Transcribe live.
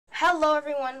Hello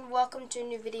everyone, welcome to a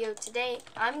new video. Today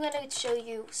I'm going to show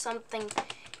you something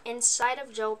inside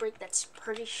of jailbreak that's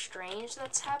pretty strange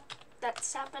that's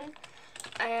happened.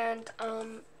 And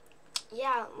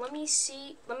yeah, let me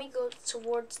go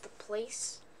towards the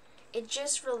place. It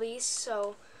just released,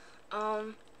 so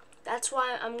that's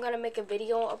why I'm going to make a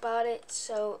video about it.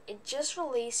 So it just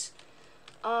released,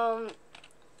 so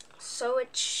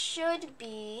it should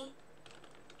be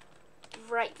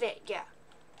right there. Yeah,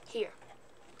 here.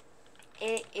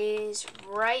 It is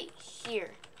right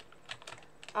here.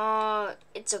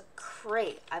 It's a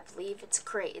crate. I believe it's a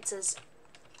crate. It says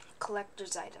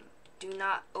collector's item. Do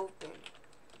not open.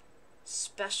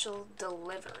 Special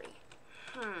delivery.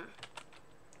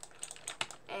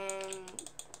 And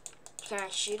can I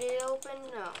shoot it open?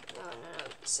 No.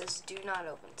 It says do not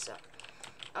open. So,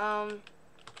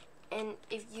 and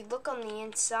if you look on the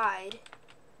inside,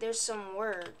 there's some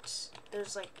words.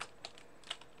 There's like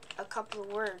a couple of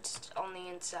words on the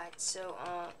inside. So,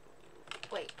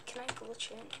 wait, can I glitch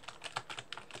in?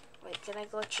 Wait, can I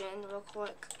glitch in real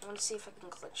quick? I want to see if I can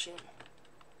glitch in.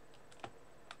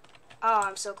 Oh,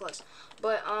 I'm so close.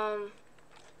 But,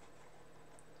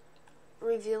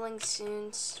 revealing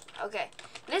soon. Okay,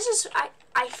 this is,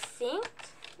 I think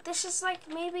this is like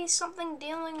maybe something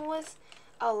dealing with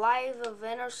a live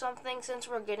event or something, since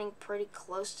we're getting pretty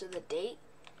close to the date.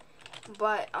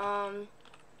 But,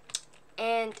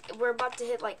 and we're about to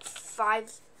hit like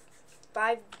 5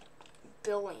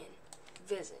 billion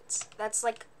visits. That's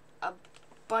like a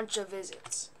bunch of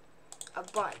visits. A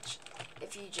bunch.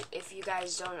 If you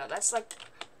guys don't know, that's like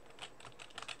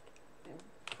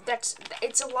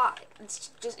it's a lot.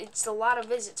 It's a lot of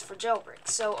visits for jailbreak.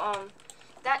 So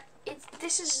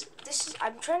this is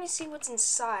I'm trying to see what's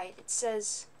inside. It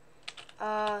says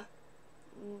oh,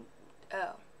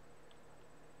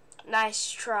 nice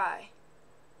try.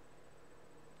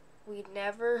 We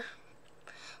never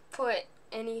put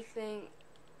anything,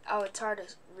 oh, it's hard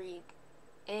to read,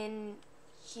 in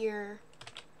here,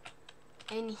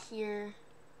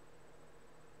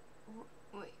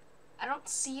 wait, I don't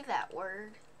see that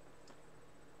word.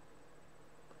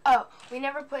 Oh, we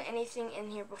never put anything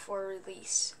in here before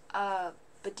release, demo.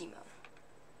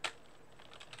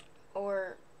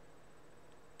 Or,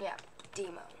 yeah,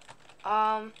 demo.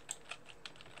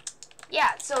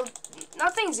 Yeah, so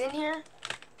nothing's in here.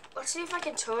 Let's see if I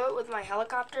can tow it with my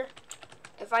helicopter.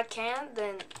 If I can,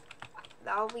 then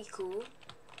that'll be cool.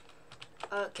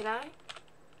 Can I?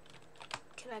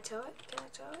 Can I tow it? Can I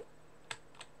tow it?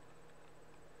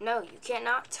 No, you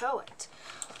cannot tow it.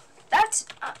 That's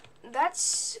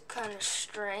kind of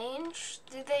strange.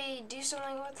 Did they do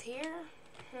something with here?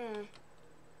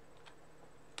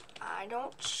 I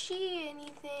don't see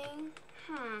anything.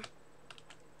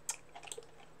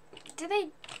 Did they?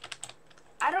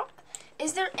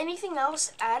 Is there anything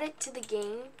else added to the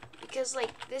game? Because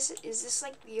like is this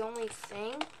like the only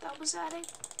thing that was added?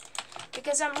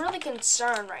 Because I'm really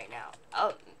concerned right now.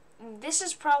 This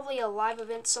is probably a live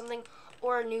event, something,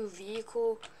 or a new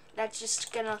vehicle that's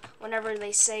just gonna, whenever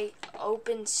they say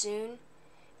open soon,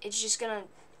 it's just gonna,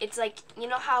 it's like, you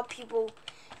know how people,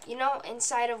 you know,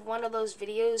 inside of one of those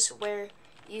videos where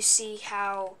you see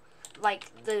how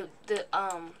like the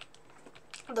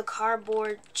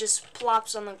cardboard just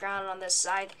plops on the ground on this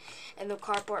side, and the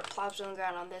cardboard plops on the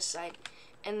ground on this side,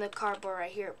 and the cardboard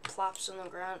right here plops on the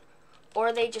ground,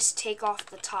 or they just take off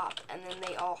the top and then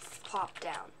they all plop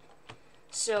down.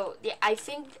 So yeah, I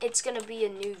think it's gonna be a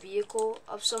new vehicle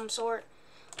of some sort,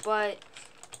 but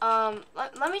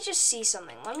let me just see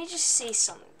something.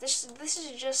 This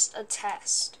is just a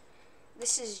test.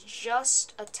 This is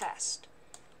just a test.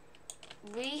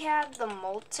 We had the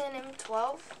Molten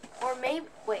M12, or maybe,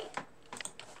 wait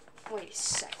a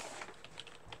second.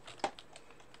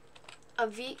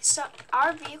 So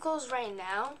our vehicles right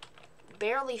now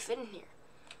barely fit in here,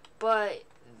 but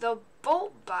the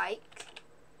Bolt bike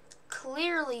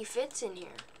clearly fits in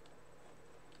here.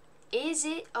 Is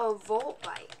it a Volt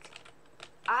bike?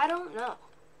 I don't know.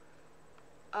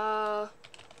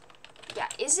 Yeah,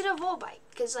 is it a Volt bike?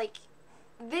 Because like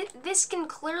this can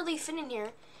clearly fit in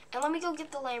here. And let me go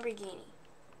get the Lamborghini.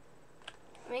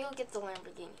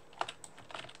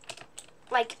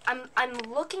 Like, I'm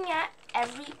looking at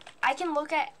I can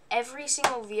look at every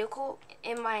single vehicle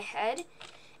in my head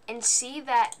and see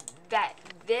that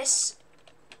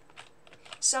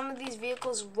some of these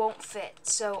vehicles won't fit.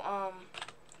 So,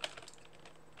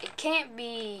 it can't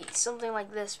be something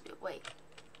like this. Wait.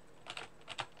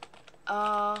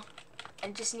 I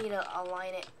just need to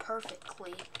align it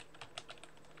perfectly.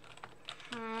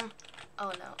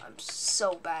 Oh no, I'm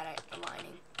so bad at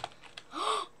aligning.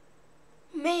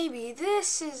 Maybe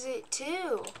this is it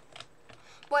too.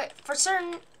 But for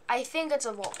certain, I think it's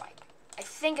a Volt bike. I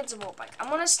think it's a Volt bike. I'm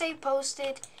gonna stay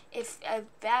posted. If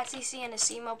BatsEC and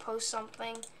Asimo post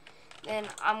something, then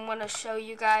I'm gonna show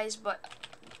you guys. But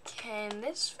can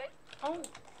this fit?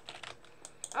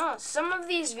 Oh, some of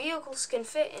these vehicles can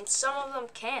fit and some of them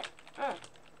can't.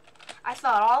 I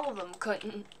thought all of them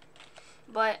couldn't.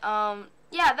 But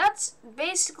yeah, that's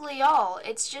basically all.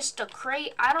 It's just a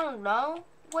crate. I don't know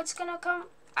what's gonna come.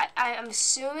 I'm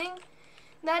assuming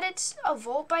that it's a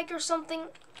Volt bike or something.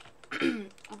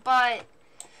 But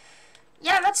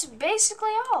yeah, that's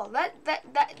basically all.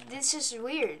 This is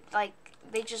weird. Like,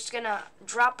 they just gonna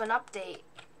drop an update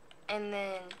and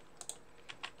then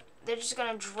they're just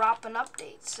gonna drop an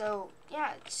update. So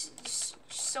yeah, it's just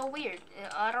so weird.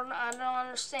 I don't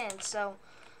understand. So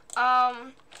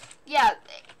yeah,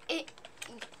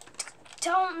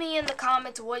 tell me in the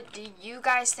comments, what do you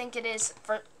guys think it is?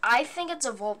 I think it's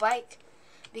a Volt bike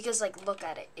because, like, look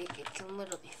at it. It can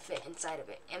literally fit inside of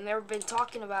it. And they've been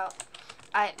talking about,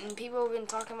 and people have been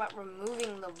talking about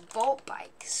removing the Volt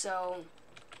bike. So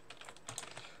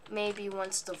maybe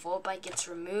once the Volt bike gets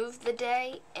removed the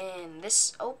day and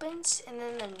this opens and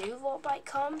then the new Volt bike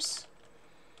comes.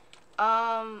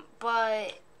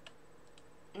 But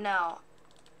no,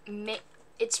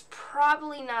 it's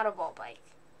probably not a Volt bike.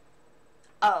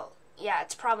 Oh, yeah,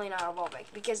 it's probably not a Volt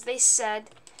bike because they said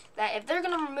that if they're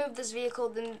going to remove this vehicle,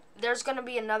 then there's going to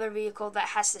be another vehicle that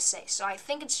has to stay. So I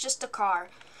think it's just a car,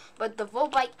 but the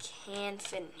Volt bike can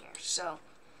fit in here. So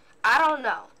I don't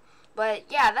know. But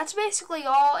yeah, that's basically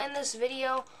all in this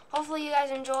video. Hopefully you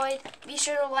guys enjoyed. Be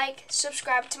sure to like,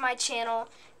 subscribe to my channel,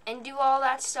 and do all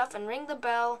that stuff, and ring the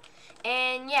bell.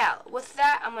 And yeah, with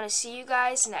that, I'm going to see you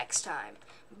guys next time.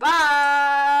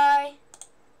 Bye!